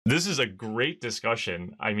This is a great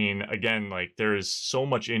discussion. I mean, again, like there is so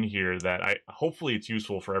much in here that I hopefully it's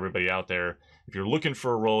useful for everybody out there. If you're looking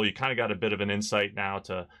for a role, you kind of got a bit of an insight now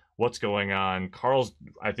to what's going on. Carl's,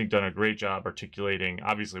 I think, done a great job articulating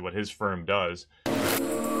obviously what his firm does.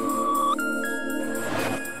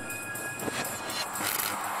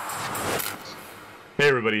 Hey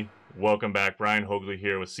everybody, welcome back. Brian Hoagley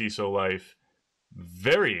here with CISO Life.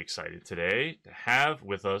 Very excited today to have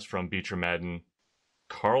with us from Beecher Madden,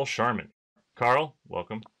 Carl Sharman. Carl,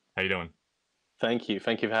 welcome. How you doing? Thank you.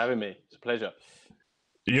 Thank you for having me. It's a pleasure.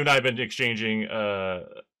 You and I have been exchanging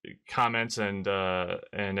comments and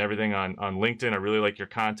everything on LinkedIn. I really like your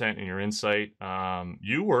content and your insight.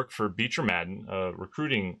 You work for Beecher Madden, a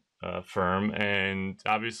recruiting firm, and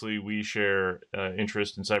obviously we share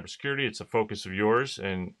interest in cybersecurity. It's a focus of yours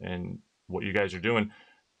and what you guys are doing.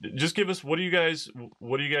 Just give us what are you guys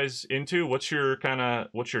into? What's your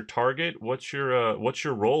target? What's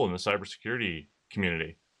your role in the cybersecurity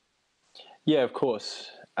community? Yeah, of course.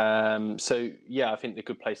 I think the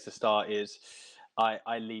good place to start is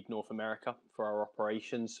I lead North America for our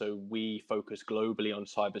operations. So we focus globally on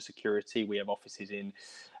cybersecurity. We have offices in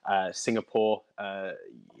Singapore,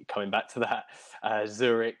 coming back to that,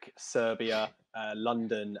 Zurich, Serbia,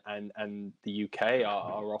 London, and the UK.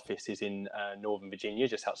 Our office is in Northern Virginia,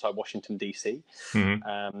 just outside Washington, DC.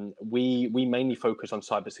 We mainly focus on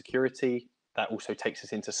cybersecurity. That also takes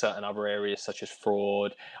us into certain other areas such as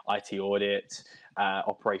fraud, IT audit,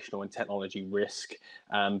 operational and technology risk.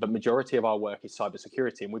 But majority of our work is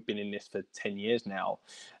cybersecurity, and we've been in this for 10 years now.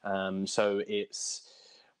 So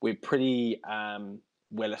we're pretty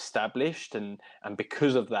well established, and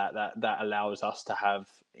because of that allows us to have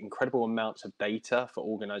incredible amounts of data for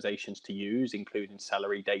organizations to use, including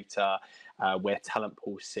salary data, where talent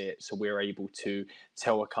pools sit. So we're able to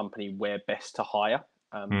tell a company where best to hire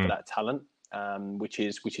for that talent. Which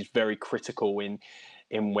is very critical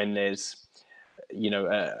in when there's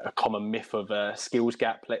a common myth of a skills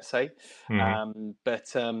gap, let's say.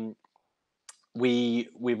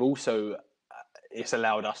 We've also it's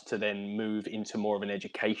allowed us to then move into more of an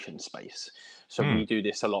education space. So we do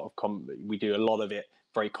this a lot of it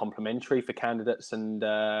very complimentary for candidates and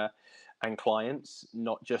clients,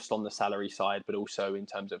 not just on the salary side, but also in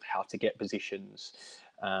terms of how to get positions.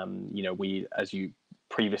 We, as you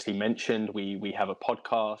previously mentioned, we have a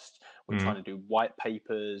podcast. We're trying to do white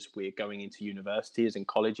papers. We're going into universities and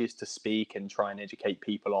colleges to speak and try and educate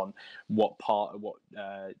people on what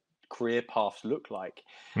career paths look like.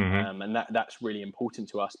 And that's really important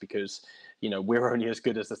to us because we're only as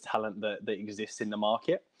good as the talent that exists in the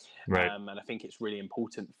market. Right. And I think it's really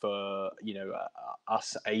important for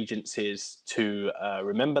us agencies to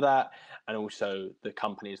remember that, and also the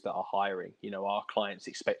companies that are hiring. Our clients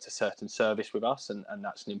expect a certain service with us, and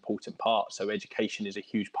that's an important part. So education is a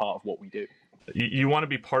huge part of what we do. You want to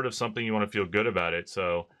be part of something. You want to feel good about it.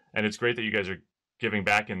 So, and it's great that you guys are giving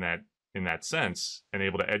back in that sense and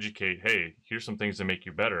able to educate. Hey, here's some things to make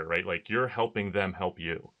you better, right? Like you're helping them help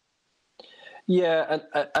you. Yeah,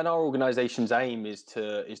 and our organization's aim is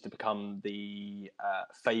to become the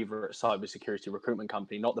favorite cybersecurity recruitment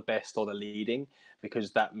company, not the best or the leading,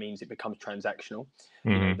 because that means it becomes transactional.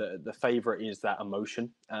 The favorite is that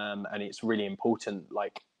emotion, and it's really important.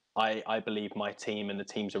 Like I believe my team and the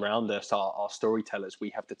teams around us are storytellers. We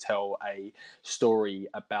have to tell a story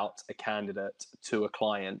about a candidate to a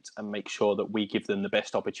client and make sure that we give them the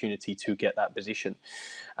best opportunity to get that position.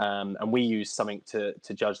 And we use something to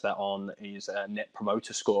judge that on is a net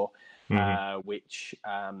promoter score, which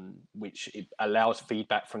it allows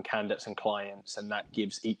feedback from candidates and clients, and that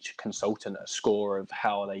gives each consultant a score of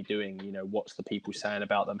how are they doing, what's the people saying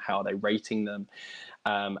about them, how are they rating them,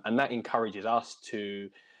 and that encourages us to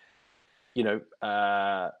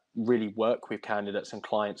really work with candidates and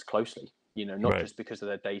clients closely, not just because of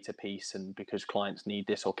their data piece and because clients need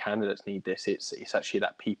this or candidates need this. It's actually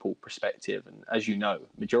that people perspective. And as you know,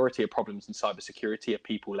 majority of problems in cybersecurity are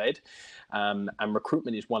people led. And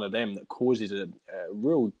recruitment is one of them that causes a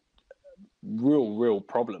real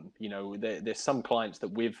problem. There's some clients that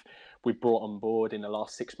we've brought on board in the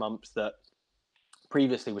last 6 months that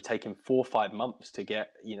previously were taking 4 or 5 months to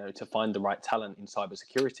get, to find the right talent in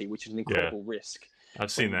cybersecurity, which is an incredible risk. I've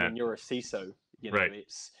seen that. When you're a CISO, right.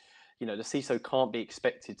 It's, the CISO can't be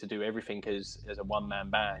expected to do everything as a one-man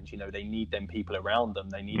band. They need them people around them.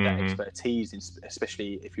 They need that expertise,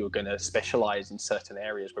 especially if you're going to specialize in certain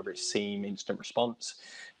areas, whether it's SIEM, incident response,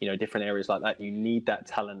 different areas like that. You need that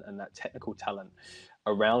talent and that technical talent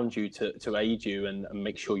around you to aid you and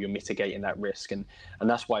make sure you're mitigating that risk. And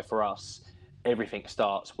that's why for us, everything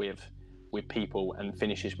starts with with people and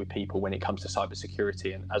finishes with people when it comes to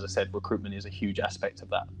cybersecurity. And as I said, recruitment is a huge aspect of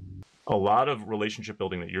that. A lot of relationship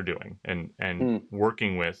building that you're doing and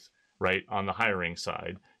working with, right, on the hiring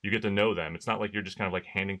side, you get to know them. It's not like you're just kind of like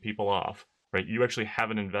handing people off, right? You actually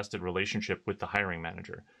have an invested relationship with the hiring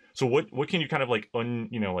manager. So what can you kind of like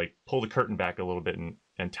like pull the curtain back a little bit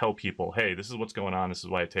and tell people, hey, this is what's going on, this is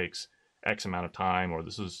why it takes X amount of time, or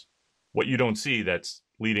this is what you don't see that's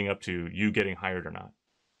leading up to you getting hired or not?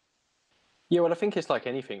 Yeah, well, I think it's like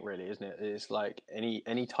anything, really, isn't it? It's like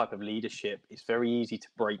any type of leadership. It's very easy to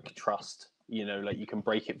break trust. Like you can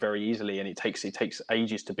break it very easily, and it takes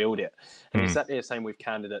ages to build it. And exactly the same with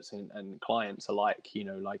candidates and clients alike.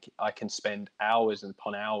 Like I can spend hours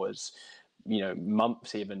upon hours,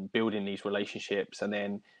 months even building these relationships, and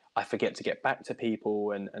then I forget to get back to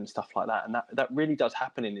people and stuff like that. And that really does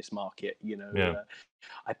happen in this market.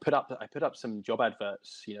 I put up some job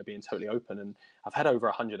adverts, being totally open, and I've had over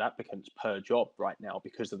 100 applicants per job right now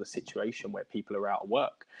because of the situation where people are out of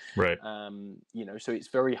work. Right. So it's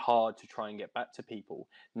very hard to try and get back to people.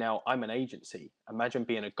 Now, I'm an agency. Imagine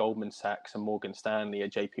being a Goldman Sachs, a Morgan Stanley, a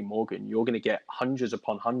JP Morgan. You're going to get hundreds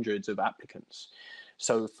upon hundreds of applicants.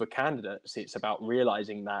 So for candidates, it's about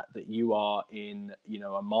realizing that you are in,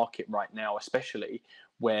 a market right now, especially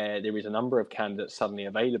where there is a number of candidates suddenly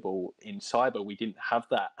available in cyber. We didn't have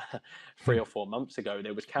that 3 or 4 months ago.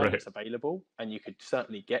 There was candidates available, and you could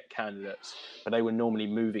certainly get candidates, but they were normally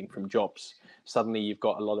moving from jobs. Suddenly you've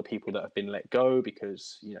got a lot of people that have been let go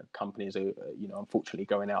because, companies are, unfortunately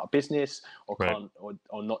going out of business or can't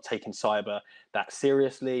or not taking cyber that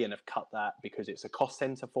seriously and have cut that because it's a cost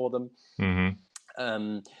center for them.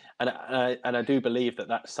 And I do believe that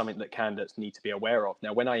that's something that candidates need to be aware of.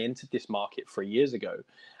 Now, when I entered this market 3 years ago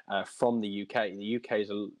from the UK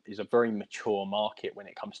is a very mature market when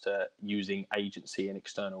it comes to using agency and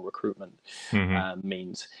external recruitment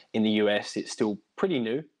means. In the US, it's still pretty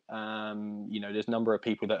new. There's a number of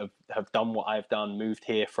people that have done what I've done, moved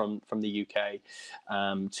here from the UK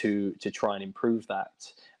to try and improve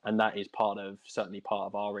that. And that is certainly part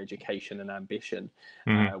of our education and ambition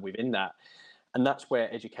within that. And that's where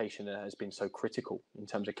education has been so critical in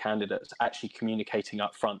terms of candidates actually communicating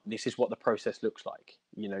up front. This is what the process looks like.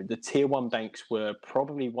 The tier 1 banks were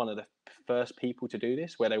probably one of the first people to do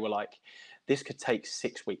this, where they were like, this could take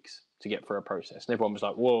 6 weeks to get through a process. And everyone was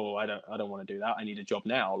like, whoa, I don't want to do that. I need a job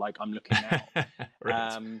now. Like, I'm looking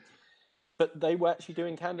now. But they were actually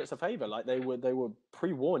doing candidates a favor. Like they were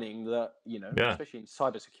pre-warning that, especially in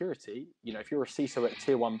cybersecurity, if you're a CISO at a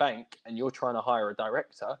tier 1 bank and you're trying to hire a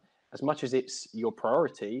director, as much as it's your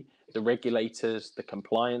priority, the regulators, the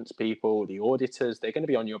compliance people, the auditors, they're going to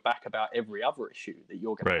be on your back about every other issue that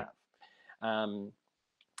you're going to have.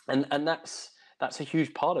 And that's a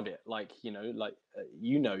huge part of it. Like,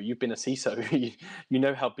 you've been a CISO, you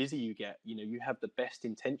know how busy you get. You have the best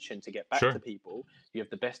intention to get back to people. You have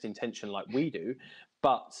the best intention like we do,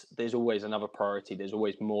 but there's always another priority. There's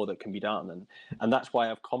always more that can be done. And that's why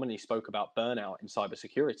I've commonly spoke about burnout in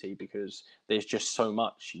cybersecurity, because there's just so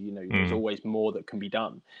much, there's always more that can be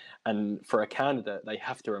done. And for a candidate, they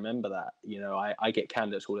have to remember that. I get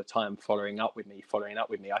candidates all the time following up with me.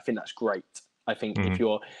 I think that's great. I think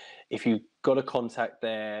if you've got a contact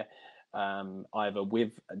there, either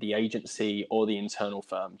with the agency or the internal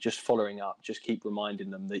firm, just following up, just keep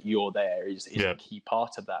reminding them that you're there is a key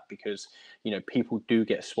part of that, because people do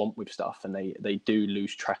get swamped with stuff and they do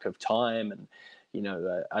lose track of time. And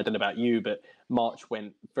I don't know about you, but March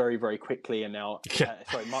went very, very quickly, and now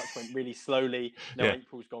March went really slowly. Now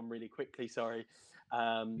April's gone really quickly. Sorry.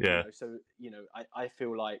 So I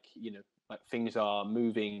feel like things are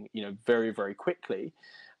moving very, very quickly.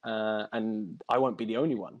 And I won't be the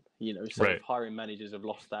only one, so hiring managers have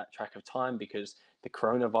lost that track of time because the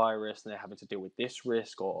coronavirus, and they're having to deal with this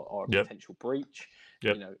risk or a potential breach.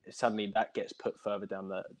 Suddenly that gets put further down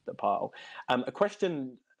the pile. A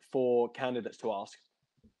question for candidates to ask,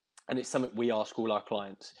 and it's something we ask all our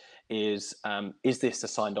clients, is this a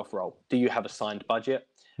signed off role? Do you have a signed budget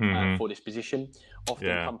for this position?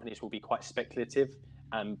 Often companies will be quite speculative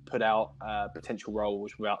and put out potential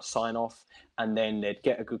roles without sign off, and then they'd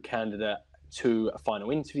get a good candidate to a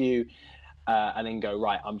final interview and then go,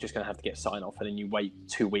 right, I'm just going to have to get sign off, and then you wait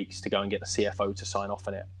 2 weeks to go and get the CFO to sign off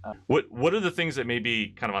on it. What are the things that maybe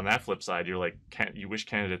kind of on that flip side, you're like, you wish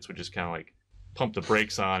candidates would just kind of like pump the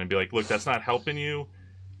brakes on and be like, look, that's not helping you.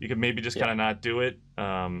 You could maybe just kind of not do it.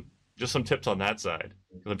 Just some tips on that side,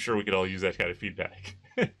 because I'm sure we could all use that kind of feedback.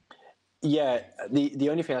 Yeah, the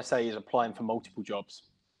only thing I say is applying for multiple jobs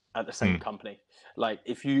at the same company. Like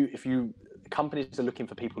if you companies are looking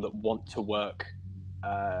for people that want to work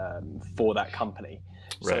for that company.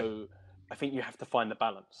 So I think you have to find the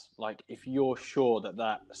balance. Like, if you're sure that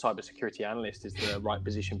that cybersecurity analyst is the right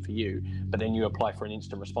position for you, but then you apply for an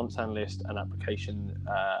incident response analyst, an application,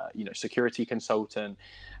 security consultant,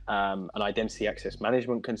 an identity access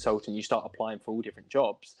management consultant, you start applying for all different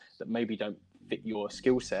jobs that maybe don't fit your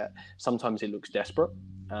skill set. Sometimes it looks desperate,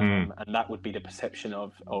 and that would be the perception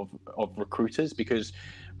of recruiters, because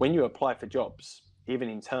when you apply for jobs, even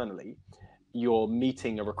internally, you're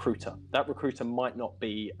meeting a recruiter. That recruiter might not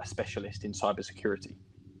be a specialist in cybersecurity,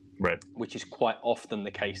 right? Which is quite often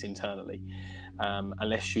the case internally,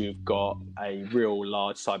 unless you've got a real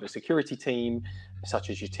large cybersecurity team, such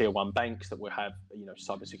as your tier one banks that will have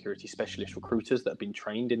cybersecurity specialist recruiters that have been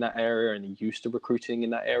trained in that area and are used to recruiting in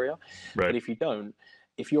that area. Right. But if you don't,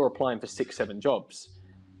 if you're applying for 6-7 jobs,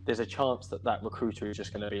 there's a chance that that recruiter is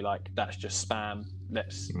just going to be like, that's just spam.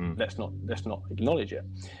 Let's not acknowledge it.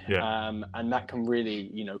 Yeah. And that can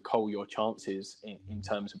really, cull your chances in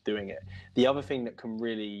terms of doing it. The other thing that can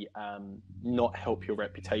really not help your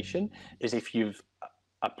reputation is if you've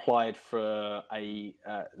applied for the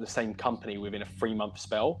same company within a 3-month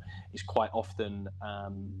spell. Is quite often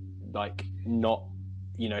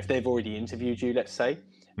if they've already interviewed you, let's say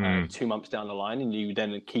 2 months down the line, and you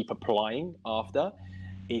then keep applying after,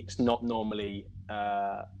 it's not normally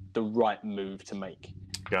the right move to make.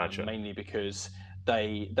 Gotcha. Mainly because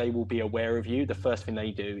they will be aware of you. The first thing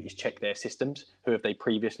they do is check their systems. Who have they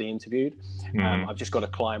previously interviewed? I've just got a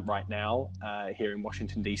client right now here in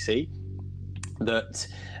Washington, D.C. that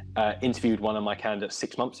interviewed one of my candidates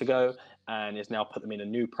 6 months ago and has now put them in a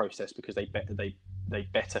new process because they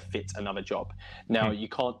better fit another job. Now, you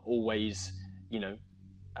can't always,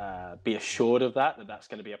 be assured of that's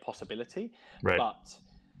going to be a possibility. Right. But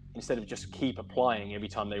instead of just keep applying every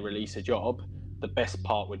time they release a job, the best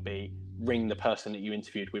part would be ring the person that you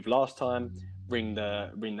interviewed with last time, ring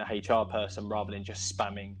the HR person, rather than just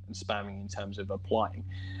spamming in terms of applying.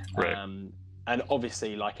 Right. And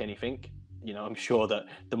obviously, like anything, I'm sure that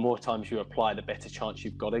the more times you apply, the better chance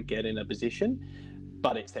you've got to get in a position.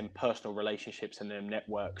 But it's them personal relationships and them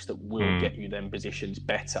networks that will get you them positions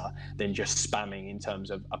better than just spamming in terms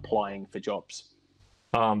of applying for jobs.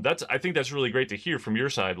 I think that's really great to hear from your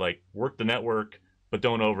side. Like, work the network, but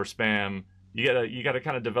don't over spam. You gotta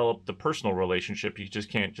kind of develop the personal relationship. You just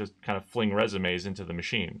can't just kind of fling resumes into the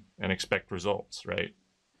machine and expect results, right?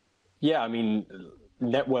 Yeah, I mean,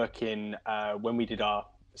 networking. When we did our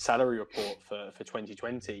salary report for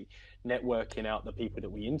 2020, networking out the people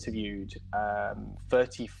that we interviewed,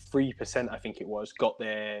 33% I think it was got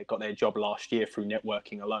their job last year through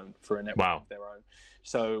networking alone, through a network of their own.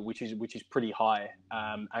 So which is pretty high,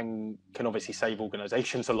 and can obviously save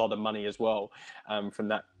organizations a lot of money as well, from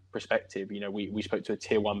that perspective. We spoke to a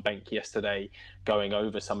tier one bank yesterday going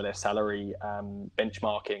over some of their salary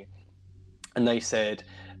benchmarking, and they said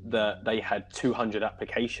that they had 200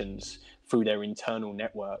 applications through their internal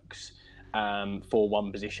networks for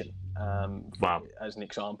one position. As an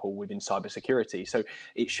example, within cybersecurity. So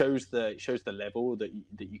it shows the level that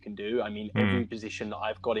you can do. I mean, every position that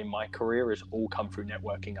I've got in my career has all come through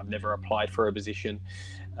networking. I've never applied for a position.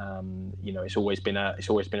 It's always been a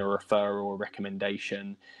referral or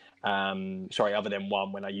recommendation. Other than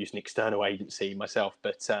one when I used an external agency myself.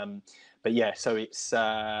 But yeah, so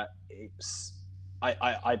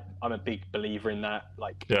I'm a big believer in that.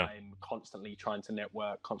 I'm constantly trying to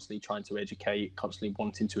network, constantly trying to educate, constantly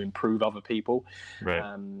wanting to improve other people. Right.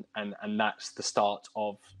 And that's the start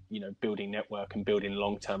of building network and building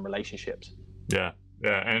long-term relationships. Yeah.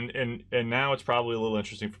 And now it's probably a little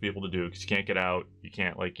interesting for people to do because you can't get out, you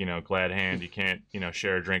can't glad hand, you can't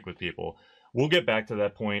share a drink with people. We'll get back to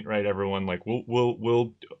that point, right, everyone? Like we're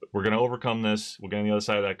going to overcome this. We'll get on the other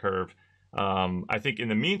side of that curve. I think in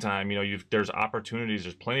the meantime, there's opportunities.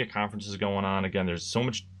 There's plenty of conferences going on. Again, there's so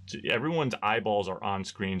much. Everyone's eyeballs are on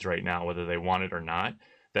screens right now, whether they want it or not.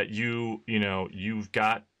 That you've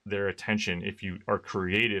got their attention if you are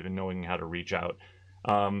creative in knowing how to reach out.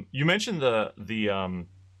 You mentioned your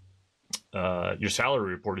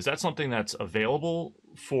salary report. Is that something that's available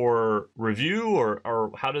for review,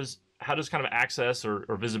 or how does kind of access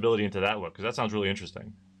or visibility into that look? Because that sounds really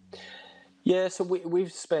interesting. Yeah, so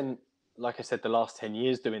we've spent, like I said, the last 10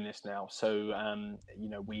 years doing this now. So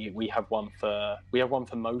we have one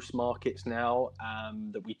for most markets now,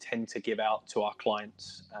 that we tend to give out to our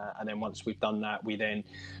clients, and then once we've done that, we then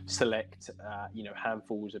select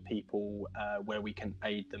handfuls of people where we can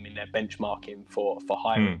aid them in their benchmarking for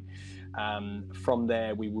hiring. From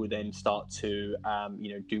there, we will then start to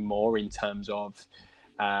do more in terms of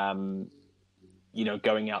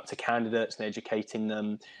going out to candidates and educating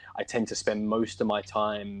them. I tend to spend most of my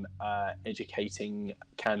time educating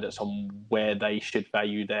candidates on where they should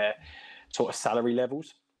value their sort of salary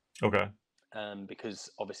levels. Okay.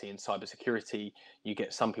 Because obviously in cybersecurity, you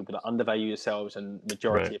get some people that undervalue themselves, and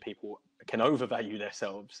majority Right. of people can overvalue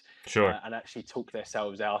themselves Sure. and actually talk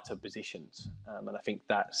themselves out of positions. And I think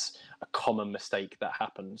that's a common mistake that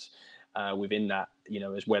happens within that,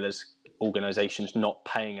 as well as organizations not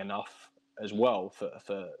paying enough as well for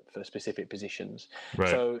specific positions. Right.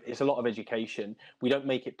 So it's a lot of education. We don't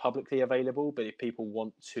make it publicly available, but if people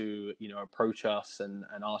want to, approach us and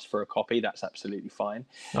ask for a copy, that's absolutely fine.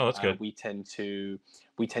 Oh, that's good. We tend to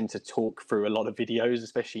talk through a lot of videos,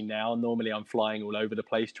 especially now. Normally I'm flying all over the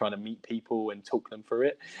place trying to meet people and talk them through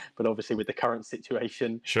it, but obviously with the current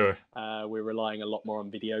situation, Sure. we're relying a lot more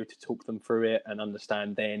on video to talk them through it and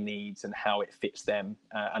understand their needs and how it fits them.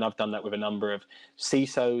 And I've done that with a number of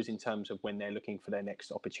CISOs in terms of when they're looking for their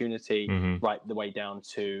next opportunity, right the way down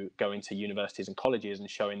to going to universities and colleges and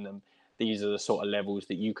showing them these are the sort of levels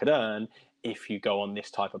that you could earn if you go on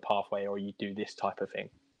this type of pathway or you do this type of thing.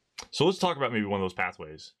 So let's talk about maybe one of those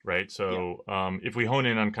pathways, right? So if we hone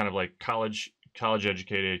in on kind of like college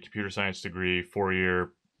educated, computer science degree,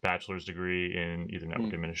 4-year bachelor's degree in either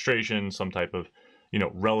network administration, some type of,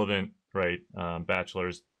 relevant, right,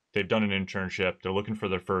 bachelor's, they've done an internship, they're looking for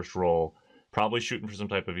their first role, probably shooting for some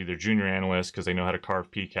type of either junior analyst because they know how to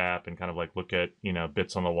carve PCAP and kind of like look at,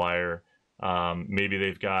 bits on the wire. Maybe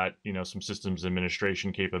they've got, some systems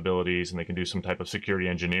administration capabilities and they can do some type of security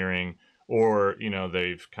engineering, or,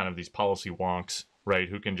 they've kind of these policy wonks, right,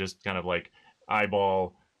 who can just kind of like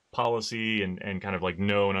eyeball policy and kind of like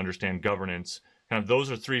know and understand governance. Kind of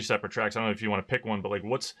those are 3 separate tracks. I don't know if you want to pick one, but like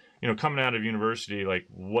what's, coming out of university, like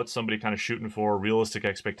what's somebody kind of shooting for, realistic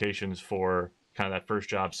expectations for kind of that first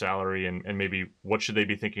job salary, and maybe what should they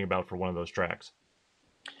be thinking about for one of those tracks?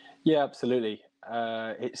 Yeah, absolutely.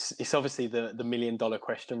 It's obviously the $1 million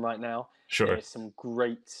question right now. Sure. There's some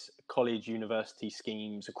great college university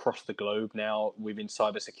schemes across the globe now within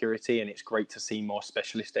cybersecurity, and it's great to see more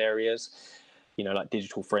specialist areas, like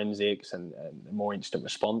digital forensics and more instant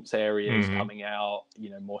response areas coming out,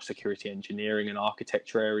 more security engineering and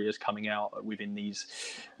architecture areas coming out within these,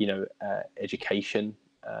 education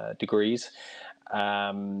degrees.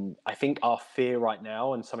 I think our fear right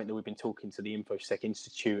now, and something that we've been talking to the InfoSec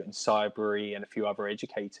Institute and Cybery and a few other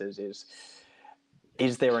educators,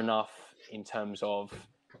 is there enough in terms of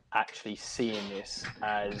actually seeing this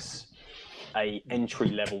as a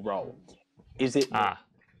entry-level role? Is it that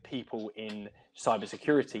people in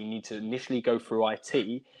cybersecurity need to initially go through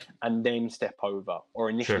IT and then step over, or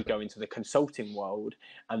initially go into the consulting world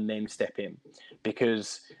and then step in?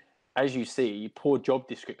 Because as you see, poor job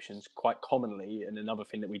descriptions quite commonly, and another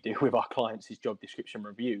thing that we do with our clients is job description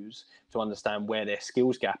reviews to understand where their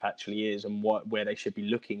skills gap actually is and where they should be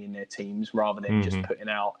looking in their teams, rather than just putting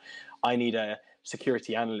out, I need a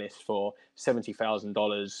security analyst for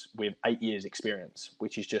 $70,000 with 8 years experience,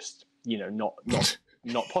 which is just, not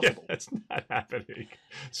possible. That's not happening.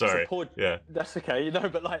 Sorry. That's okay.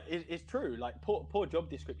 But like it's true. Like poor job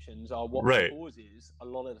descriptions are what causes a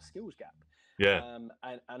lot of the skills gap. Yeah.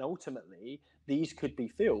 And ultimately, these could be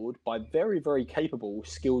filled by very, very capable,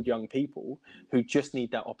 skilled young people who just need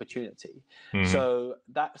that opportunity. So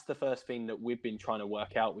that's the first thing that we've been trying to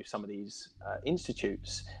work out with some of these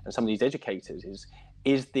institutes and some of these educators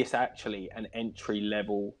is this actually an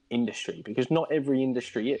entry-level industry? Because not every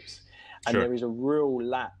industry is. And there is a real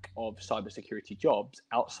lack of cybersecurity jobs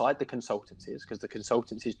outside the consultancies, because the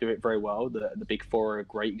consultancies do it very well. The Big Four are a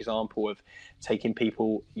great example of taking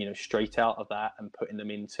people, straight out of that and putting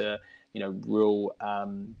them into,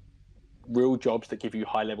 real jobs that give you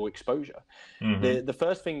high level exposure. The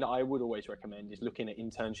first thing that I would always recommend is looking at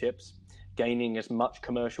internships, gaining as much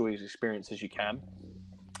commercial experience as you can.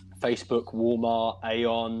 Facebook, Walmart,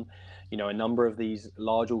 Aon, a number of these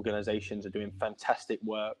large organizations are doing fantastic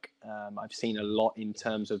work. I've seen a lot in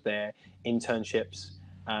terms of their internships,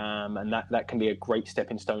 and that can be a great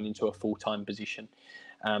stepping stone into a full-time position.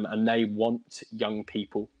 And they want young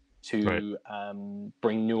people to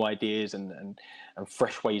bring new ideas and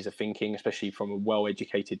fresh ways of thinking, especially from a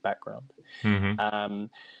well-educated background.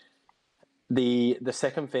 The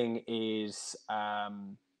second thing is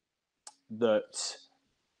that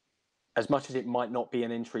as much as it might not be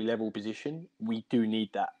an entry-level position, we do need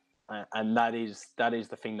that. And that is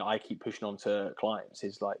the thing that I keep pushing on to clients,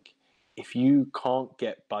 is like, if you can't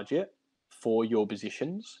get budget for your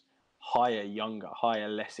positions, hire younger, hire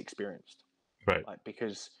less experienced. Right. Like,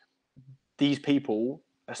 because these people,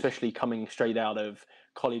 especially coming straight out of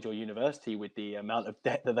college or university with the amount of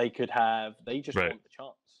debt that they could have, they just want the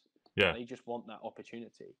chance. Yeah. They just want that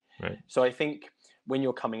opportunity. Right. So I think when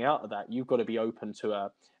you're coming out of that, you've got to be open to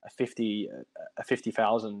a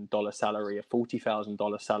 $50,000 salary, a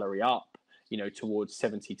 $40,000 salary up, towards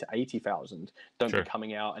 70 to 80,000. Don't Sure. be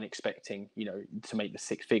coming out and expecting, to make the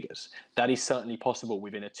six figures. That is certainly possible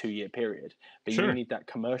within a 2-year period, but Sure. you need that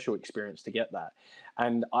commercial experience to get that.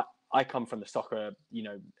 And I come from the soccer,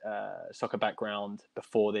 soccer background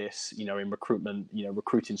before this, in recruitment,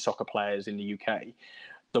 recruiting soccer players in the UK.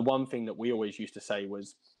 The one thing that we always used to say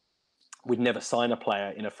was we'd never sign a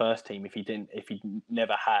player in a first team if he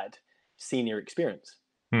never had senior experience.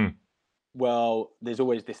 Well, there's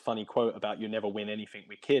always this funny quote about you never win anything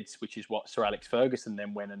with kids, which is what Sir Alex Ferguson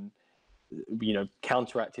then went and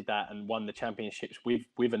counteracted that and won the championships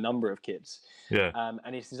with a number of kids. Yeah.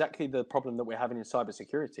 And it's exactly the problem that we're having in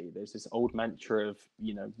cybersecurity. There's this old mantra of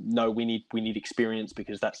no, we need experience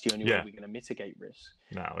because that's the only way we're going to mitigate risk.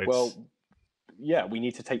 No, well, yeah, we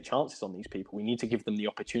need to take chances on these people. We need to give them the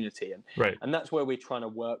opportunity, and that's where we're trying to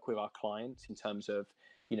work with our clients in terms of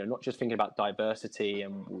not just thinking about diversity,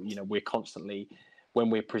 and we're constantly, when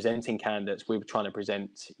we're presenting candidates, we're trying to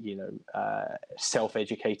present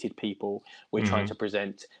self-educated people. We're trying to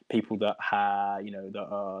present people that have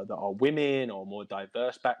that are women or more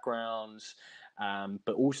diverse backgrounds,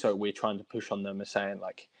 but also we're trying to push on them and saying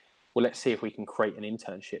like, well, let's see if we can create an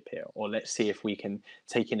internship here, or let's see if we can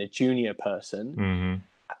take in a junior person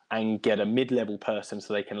and get a mid-level person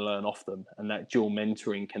so they can learn off them. And that dual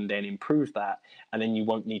mentoring can then improve that. And then you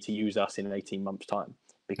won't need to use us in 18 months' time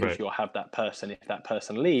because you'll have that person. If that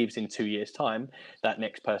person leaves in 2 years' time, that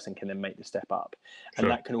next person can then make the step up. And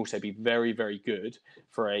that can also be very, very good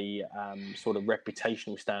for a sort of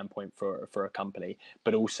reputational standpoint for a company,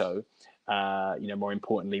 but also, more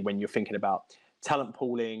importantly, when you're thinking about talent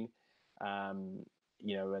pooling, and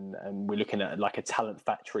we're looking at like a talent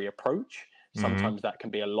factory approach. Sometimes that can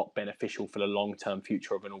be a lot beneficial for the long-term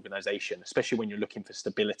future of an organization, especially when you're looking for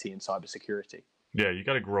stability in cybersecurity. Yeah, you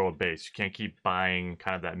got to grow a base. You can't keep buying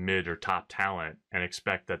kind of that mid or top talent and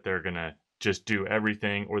expect that they're going to just do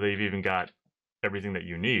everything, or they've even got everything that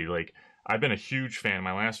you need. Like, I've been a huge fan.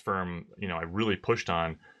 My last firm, I really pushed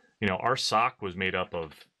on, our SOC was made up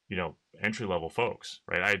of, entry-level folks,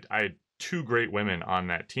 right? I had 2 great women on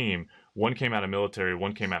that team. One came out of military,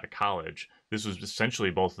 one came out of college. This was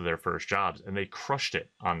essentially both of their first jobs, and they crushed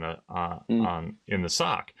it on the in the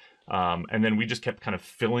SOC. And then we just kept kind of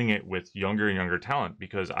filling it with younger and younger talent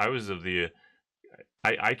because I was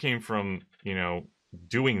I came from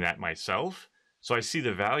doing that myself, so I see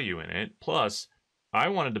the value in it. Plus, I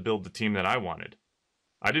wanted to build the team that I wanted.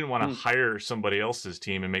 I didn't want to hire somebody else's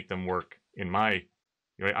team and make them work in my.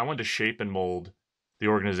 I wanted to shape and mold the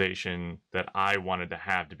organization that I wanted to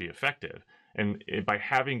have to be effective. And by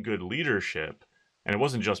having good leadership, and it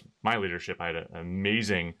wasn't just my leadership, I had an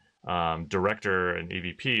amazing director and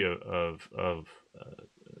EVP of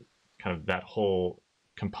kind of that whole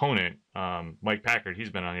component. Mike Packard, he's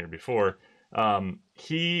been on here before.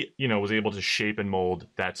 He, was able to shape and mold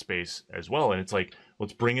that space as well. And it's like,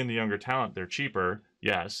 let's bring in the younger talent. They're cheaper,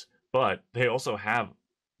 yes, but they also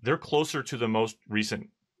they're closer to the most recent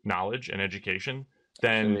knowledge and education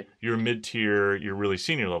than your mid-tier, your really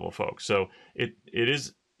senior level folks. So it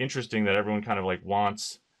is interesting that everyone kind of like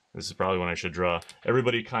wants, this is probably when I should draw,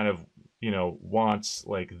 everybody kind of, wants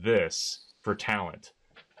like this for talent.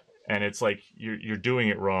 And it's like, you're doing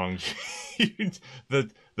it wrong.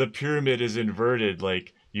 The pyramid is inverted.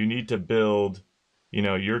 Like, you need to build,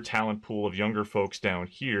 your talent pool of younger folks down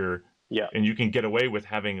here. Yeah. And you can get away with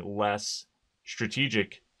having less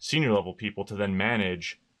strategic senior level people to then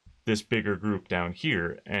manage this bigger group down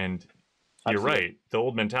here. And you're right. The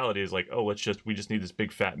old mentality is like, oh, we just need this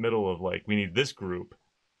big fat middle of like, we need this group.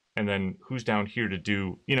 And then who's down here to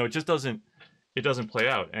do, it just doesn't play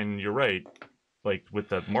out. And you're right. Like with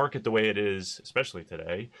the market the way it is, especially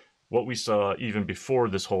today, what we saw even before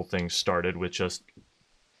this whole thing started with just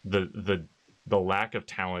the lack of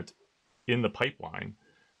talent in the pipeline,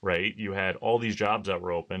 right? You had all these jobs that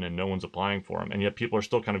were open and no one's applying for them. And yet people are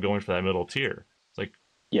still kind of going for that middle tier. It's like,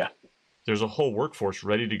 yeah, there's a whole workforce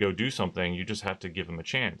ready to go do something. You just have to give them a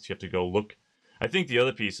chance. You have to go look. I think the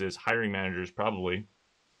other piece is hiring managers probably,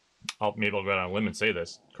 maybe I'll go out on a limb and say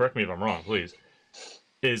this, correct me if I'm wrong, please,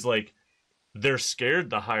 is like, they're scared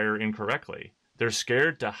to hire incorrectly. They're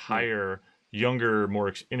scared to hire younger,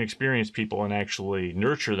 more inexperienced people and actually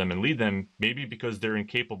nurture them and lead them, maybe because they're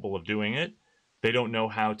incapable of doing it. They don't know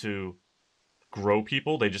how to grow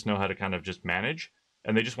people. They just know how to kind of just manage.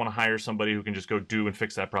 And they just want to hire somebody who can just go do and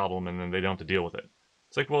fix that problem, and then they don't have to deal with it.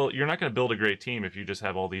 It's like, well, you're not going to build a great team if you just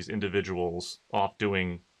have all these individuals off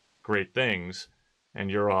doing great things and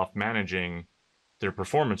you're off managing their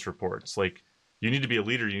performance reports. Like, you need to be a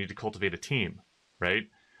leader. You need to cultivate a team, right?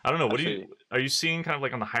 I don't know. Are you seeing kind of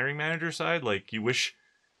like on the hiring manager side, like you wish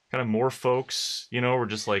kind of more folks, were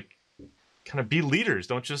just like kind of be leaders.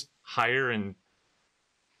 Don't just hire and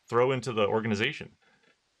throw into the organization.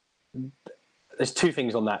 There's two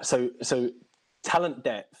things on that. So talent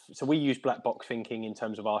depth. So we use black box thinking in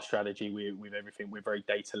terms of our strategy. With everything, we're very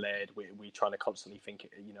data led. We're trying to constantly think,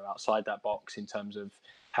 outside that box in terms of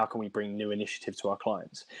how can we bring new initiatives to our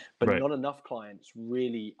clients. But Right. not enough clients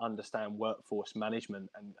really understand workforce management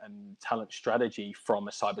and talent strategy from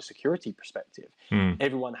a cybersecurity perspective.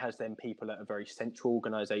 Everyone has them people at a very central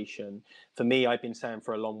organization. For me, I've been saying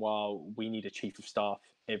for a long while, we need a chief of staff.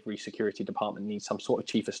 Every security department needs some sort of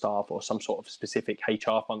chief of staff or some sort of specific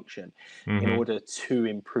HR function in order to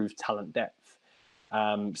improve talent depth.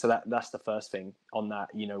 So that's the first thing on that.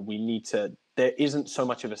 We need to, there isn't so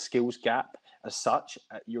much of a skills gap as such.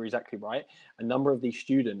 You're exactly right. A number of these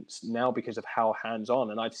students now, because of how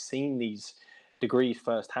hands-on, and I've seen these degrees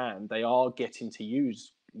firsthand, they are getting to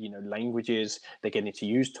use, languages, they're getting to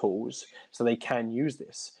use tools, so they can use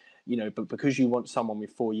this. But because you want someone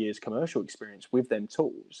with 4 years commercial experience with them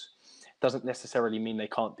tools, doesn't necessarily mean they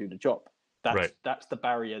can't do the job. That's the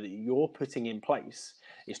barrier that you're putting in place.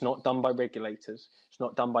 It's not done by regulators. It's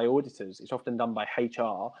not done by auditors. It's often done by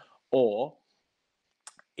HR, or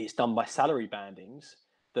it's done by salary bandings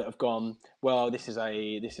that have gone, well, this is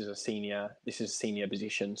a senior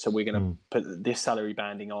position, so we're going to put this salary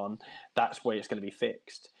banding on. That's where it's going to be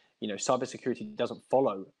fixed. Cybersecurity doesn't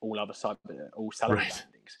follow all salary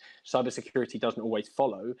bandings. Cybersecurity doesn't always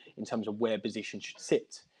follow in terms of where positions should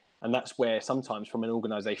sit. And that's where sometimes from an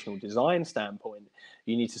organizational design standpoint,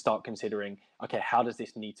 you need to start considering, okay, how does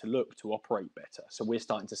this need to look to operate better? So we're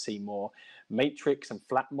starting to see more matrix and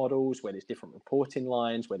flat models where there's different reporting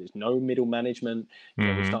lines, where there's no middle management.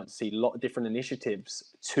 We're starting to see a lot of different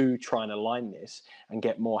initiatives to try and align this and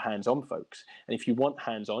get more hands-on folks. And if you want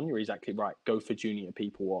hands-on, you're exactly right. Go for junior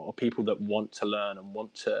people or people that want to learn and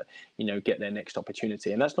want to, get their next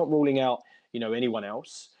opportunity. And that's not ruling out, anyone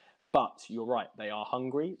else. But you're right, they are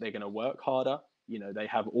hungry, they're going to work harder, they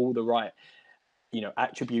have all the right,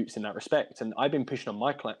 attributes in that respect. And I've been pushing on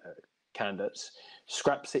my candidates,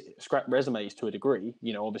 scrap resumes to a degree.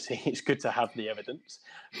 Obviously it's good to have the evidence,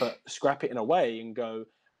 but scrap it in a way and go,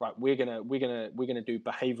 right, we're gonna do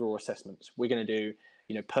behavioral assessments. We're gonna do,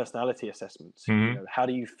 personality assessments. How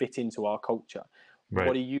do you fit into our culture? Right.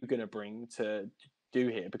 What are you gonna bring to do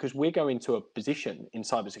here? Because we're going to a position in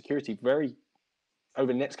cybersecurity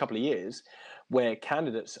over the next couple of years where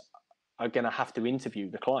candidates are going to have to interview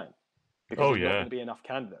the client because there's not going to be enough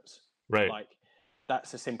candidates. Right. Like,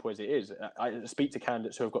 that's as simple as it is. I speak to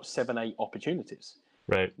candidates who have got 7-8 opportunities.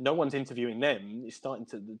 Right. No one's interviewing them.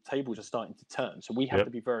 The tables are starting to turn. So we have to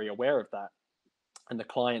be very aware of that. And the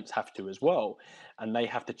clients have to as well. And they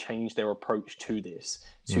have to change their approach to this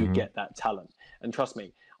to get that talent. And trust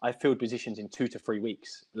me, I've filled positions in 2 to 3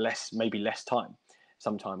 weeks, maybe less time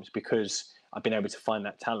sometimes, because I've been able to find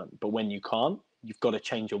that talent. But when you can't, you've got to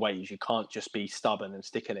change your ways. You can't just be stubborn and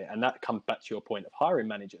stick at it. And that comes back to your point of hiring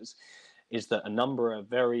managers, is that a number are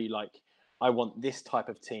very like, I want this type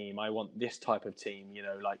of team. I want this type of team,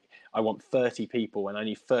 I want 30 people and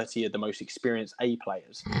only 30 are the most experienced A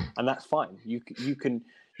players. And that's fine. You can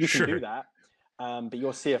do that. But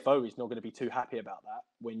your CFO is not going to be too happy about that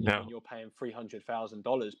when you're paying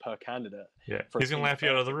 $300,000 per candidate. Yeah, he's going to laugh you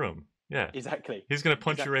out of the room. Yeah, exactly. He's going to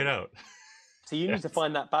punch you right out. So you need to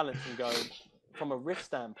find that balance and go, from a risk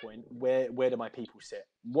standpoint, where do my people sit?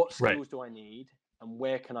 What skills do I need, and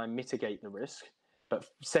where can I mitigate the risk? But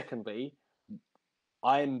secondly,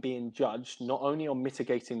 I am being judged not only on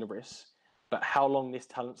mitigating the risk, but how long this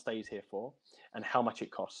talent stays here for, and how much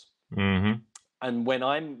it costs. And when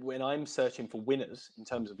I'm searching for winners in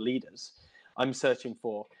terms of leaders, I'm searching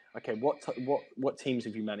for, okay, what teams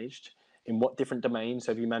have you managed? In what different domains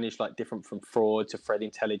have you managed, like different from fraud to threat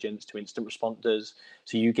intelligence to instant responders?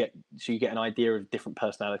 So you get an idea of different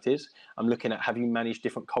personalities. I'm looking at, have you managed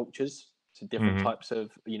different cultures? So different types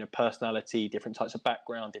of, personality, different types of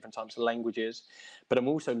background, different types of languages. But I'm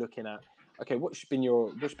also looking at, okay, what's been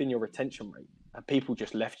your retention rate? Have people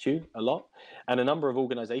just left you a lot? And a number of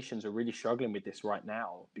organizations are really struggling with this right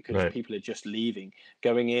now because people are just leaving,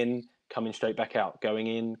 going in, coming straight back out, going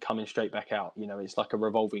in, coming straight back out. It's like a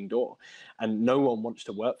revolving door, and no one wants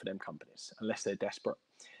to work for them companies unless they're desperate.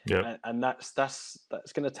 Yeah, and that's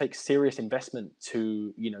going to take serious investment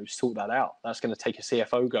to sort that out. That's going to take a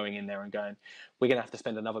CFO going in there and going, we're going to have to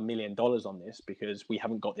spend another $1 million on this because we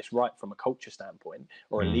haven't got this right from a culture standpoint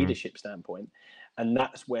or a leadership standpoint. And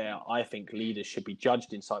that's where I think leaders should be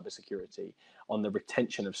judged in cybersecurity on the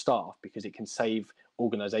retention of staff, because it can save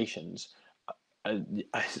organizations a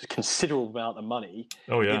considerable amount of money,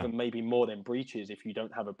 even maybe more than breaches. If you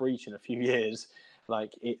don't have a breach in a few years,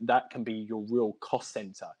 that can be your real cost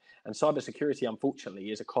center. And cybersecurity,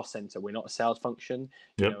 unfortunately, is a cost center. We're not a sales function,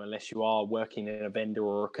 Yep. unless you are working in a vendor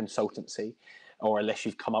or a consultancy, or unless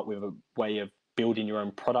you've come up with a way of building your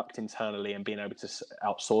own product internally and being able to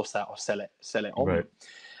outsource that or sell it on, Right.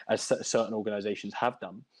 as certain organizations have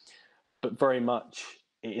done. But very much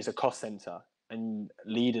it is a cost center, and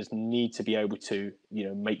leaders need to be able to,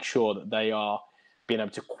 make sure that they are being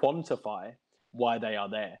able to quantify why they are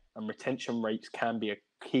there. And retention rates can be a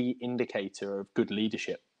key indicator of good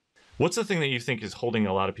leadership. What's the thing that you think is holding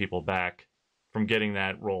a lot of people back from getting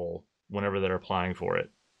that role whenever they're applying for it?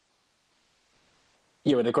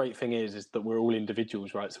 Yeah, well, the great thing is that we're all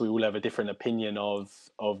individuals, right? So we all have a different opinion of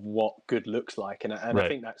what good looks like, and Right.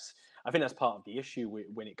 I think that's part of the issue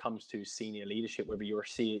when it comes to senior leadership. Whether you're a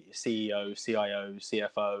CEO, CIO,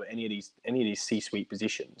 CFO, any of these C-suite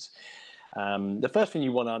positions, the first thing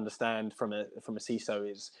you want to understand from a CISO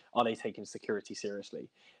is, are they taking security seriously?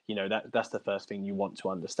 That's the first thing you want to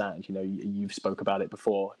understand. You've spoke about it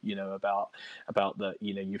before. About the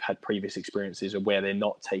you've had previous experiences of where they're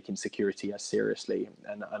not taking security as seriously,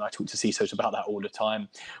 and I talk to CISOs about that all the time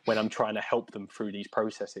when I'm trying to help them through these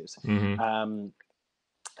processes. Mm-hmm.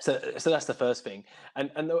 So that's the first thing,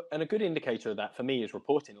 and a good indicator of that for me is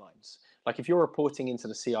reporting lines. Like if you're reporting into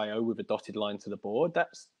the CIO with a dotted line to the board,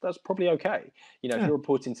 that's probably okay. If you're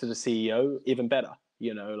reporting to the CEO, even better.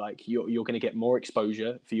 Like you're going to get more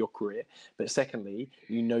exposure for your career. But secondly,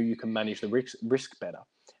 you can manage the risk better,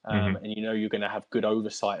 and you're going to have good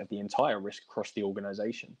oversight of the entire risk across the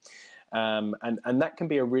organization. And that can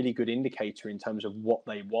be a really good indicator in terms of what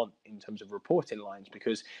they want in terms of reporting lines,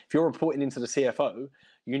 because if you're reporting into the CFO,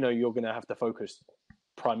 you're going to have to focus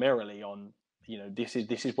primarily on, this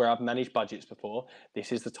is where I've managed budgets before,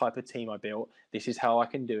 this is the type of team I built, this is how I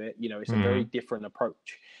can do it. It's a very different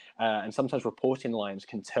approach, and sometimes reporting lines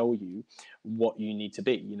can tell you what you need to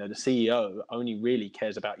be. The CEO only really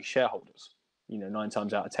cares about your shareholders, 9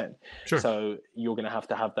 times out of 10. Sure. So you're going to have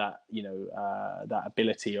that, that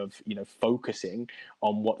ability of, focusing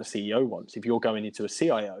on what the CEO wants. If you're going into a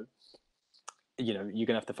CIO, you're going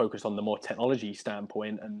to have to focus on the more technology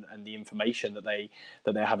standpoint and the information that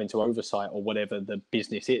they're having to oversight, or whatever the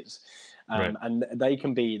business is. Right. And they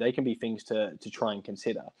can be things to try and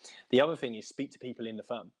consider. The other thing is, speak to people in the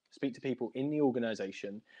firm, speak to people in the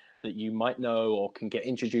organization that you might know or can get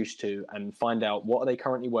introduced to, and find out what are they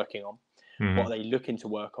currently working on. What are they looking to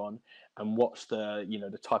work on, and what's the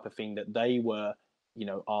the type of thing that they were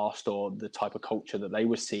asked, or the type of culture that they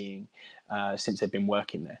were seeing since they've been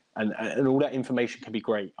working there. And all that information can be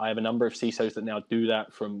great. I have a number of CISOs that now do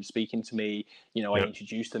that from speaking to me. I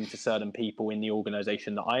introduce them to certain people in the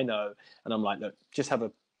organization that I know, and I'm like, look, just have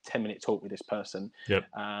a 10-minute talk with this person.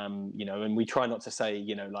 And we try not to say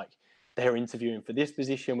like they're interviewing for this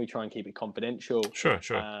position. We try and keep it confidential. Sure.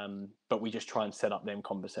 But we just try and set up them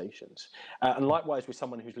conversations. And likewise, with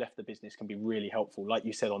someone who's left the business can be really helpful. Like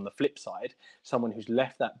you said, on the flip side, someone who's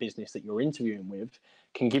left that business that you're interviewing with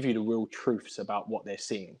can give you the real truths about what they're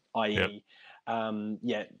seeing, i.e.,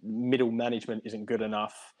 middle management isn't good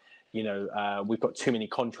enough. We've got too many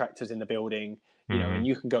contractors in the building. And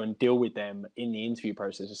you can go and deal with them in the interview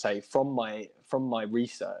process and say, from my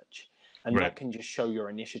research. And that can just show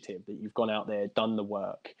your initiative, that you've gone out there, done the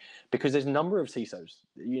work. Because there's a number of CISOs,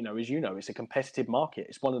 as it's a competitive market.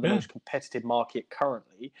 It's one of the most competitive market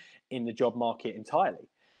currently in the job market entirely.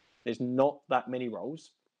 There's not that many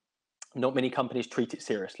roles. Not many companies treat it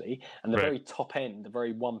seriously. And the very top end, the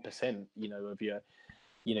very 1%, of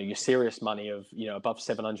your serious money of, above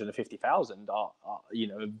 750,000 are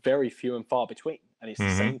very few and far between. And it's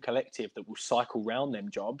the same collective that will cycle round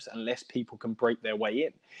them jobs unless people can break their way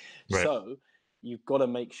in. So you've got to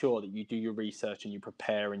make sure that you do your research and you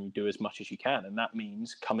prepare and you do as much as you can. And that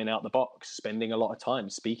means coming out the box, spending a lot of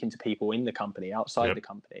time speaking to people in the company, outside the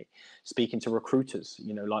company, speaking to recruiters,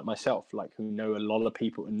 like myself, like who know a lot of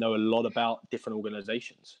people and know a lot about different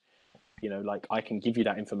organizations. Like I can give you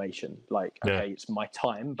that information, like, okay, it's my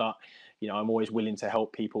time, but, I'm always willing to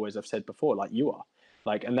help people, as I've said before, like you are.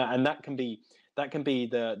 Like, and that can be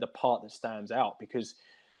the part that stands out, because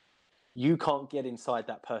you can't get inside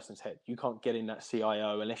that person's head. You can't get in that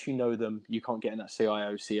CIO unless you know them. You can't get in that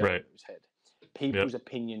CIO's head. People's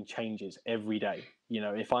opinion changes every day.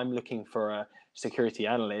 If I'm looking for a security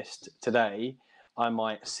analyst today, I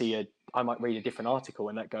might read a different article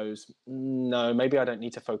and that goes, no, maybe I don't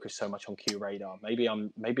need to focus so much on QRadar. Maybe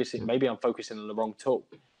I'm focusing on the wrong tool.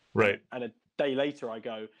 Right. And a day later I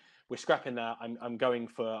go, we're scrapping that. I'm going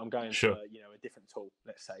for a different tool,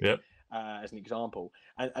 let's say, as an example.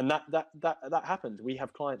 And that happens. We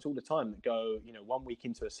have clients all the time that go, 1 week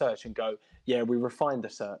into a search and go, yeah, we've refined the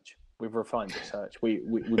search.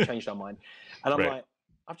 We've changed our mind. And I'm like,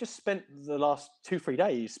 I've just spent the last 2-3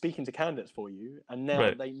 days speaking to candidates for you, and now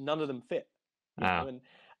Right. none of them fit. You Ah, know,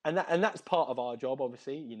 and that's part of our job,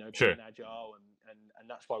 obviously. You know, sure. being agile, and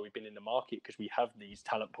that's why we've been in the market, because we have these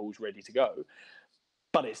talent pools ready to go.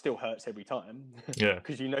 But it still hurts every time Yeah.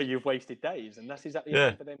 because you know you've wasted days, and that's exactly the Yeah.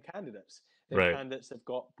 same for them candidates. Them Right. candidates have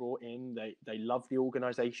got brought in. They love the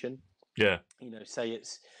organisation. Yeah. You know, say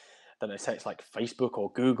it's, I don't know, say it's like Facebook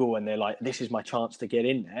or Google, and they're like, this is my chance to get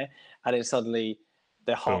in there, and then suddenly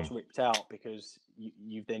their heart's Boom. ripped out because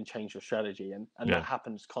you've then changed your strategy, and Yeah. that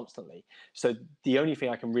happens constantly. So the only thing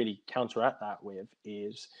I can really counteract that with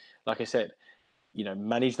is, like I said, you know,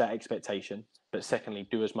 manage that expectation, but secondly,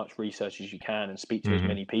 do as much research as you can and speak to as Hmm.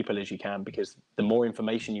 many people as you can, because the more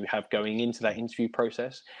information you have going into that interview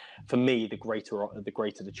process, for me, the greater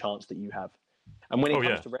the chance that you have. And when Oh it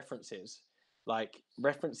comes yeah. to references, like,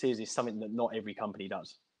 references is something that not every company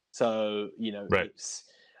does. So, you know, Right.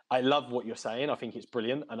 I love what you're saying. I think it's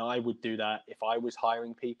brilliant, and I would do that if I was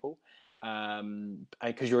hiring people.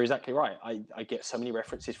 Because you're exactly right. I get so many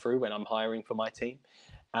references through when I'm hiring for my team,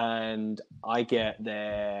 and I get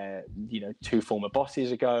their, you know, 2 former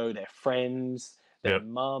bosses ago, their friends, their Yep.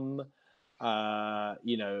 mum,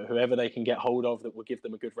 you know, whoever they can get hold of that will give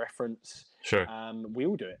them a good reference. Sure. We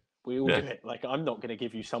all do it. We all Yeah. do it. Like, I'm not going to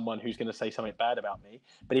give you someone who's going to say something bad about me.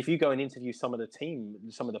 But if you go and interview some of the team,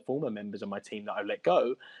 some of the former members of my team that I let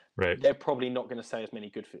go, Right. they're probably not going to say as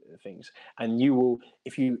many good things. And you will,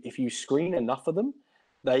 if you screen enough of them,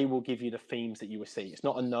 they will give you the themes that you will see. It's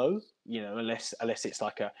not a no, you know, unless it's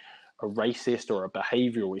like a racist or a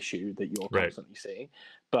behavioral issue that you're Right. constantly seeing.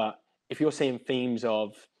 But if you're seeing themes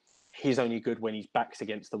of, he's only good when his back's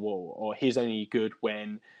against the wall, or he's only good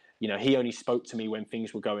when, you know, he only spoke to me when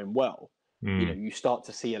things were going well, you know, Mm. you start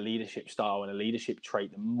to see a leadership style and a leadership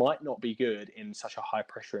trait that might not be good in such a high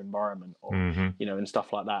pressure environment, or, Hmm. you know, and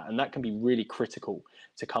stuff like that. And that can be really critical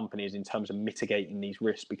to companies in terms of mitigating these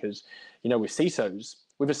risks, because, you know, with CISOs,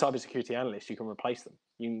 with a cybersecurity analyst, you can replace them.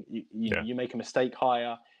 Yeah. You make a mistake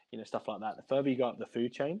hire, you know, stuff like that. The further you go up the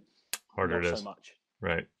food chain, Harder not it so is. much.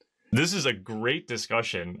 Right. This is a great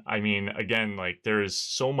discussion. I mean, again, like, there is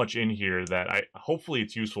so much in here that hopefully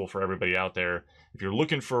it's useful for everybody out there. If you're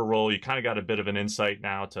looking for a role, you kind of got a bit of an insight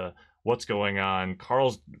now to what's going on.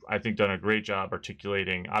 Carl's, I think, done a great job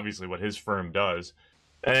articulating, obviously, what his firm does.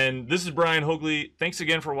 And this is Brian Hoagley. Thanks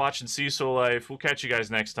again for watching CISO Life. We'll catch you guys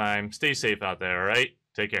next time. Stay safe out there, all right?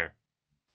 Take care.